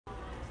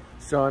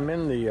So I'm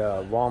in the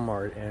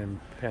Walmart in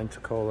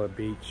Pensacola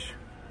Beach,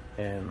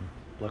 and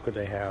look what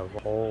they have, a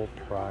whole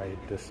Pride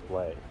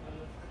display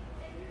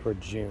for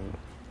June,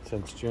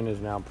 since June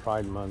is now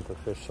Pride Month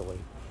officially.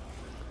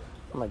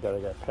 Oh my God, I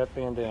got pet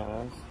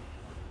bandanas,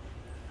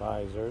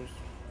 visors,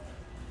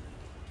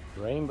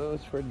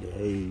 rainbows for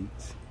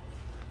days.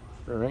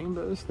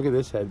 Rainbows, look at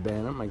this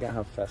headband, oh my God,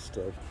 how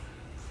festive.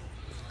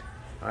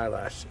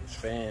 Eyelashes,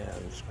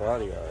 fans,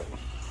 body art,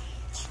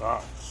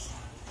 socks.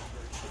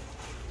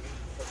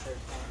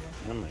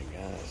 Oh my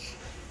gosh.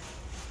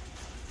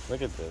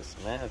 Look at this,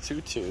 man.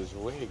 Tutus,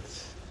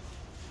 wigs.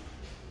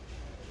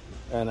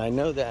 And I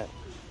know that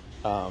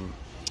I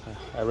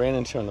ran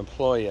into an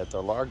employee at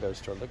the Largo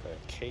store. Look at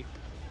that cape.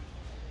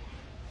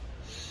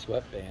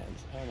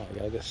 Sweatbands. Oh my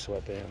God, this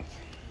sweatbands.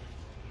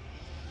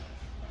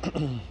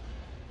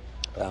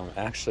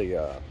 Actually,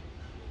 I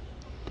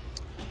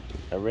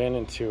ran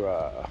into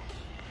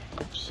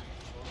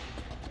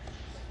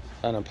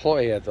an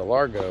employee at the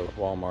Largo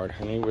Walmart,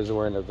 and he was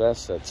wearing a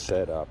vest that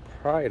said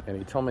Pride, and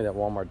he told me that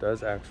Walmart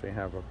does actually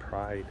have a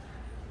Pride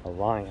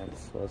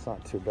Alliance, so it's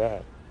not too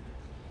bad.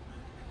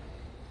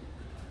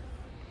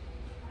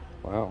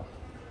 Wow,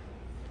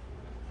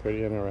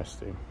 pretty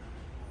interesting.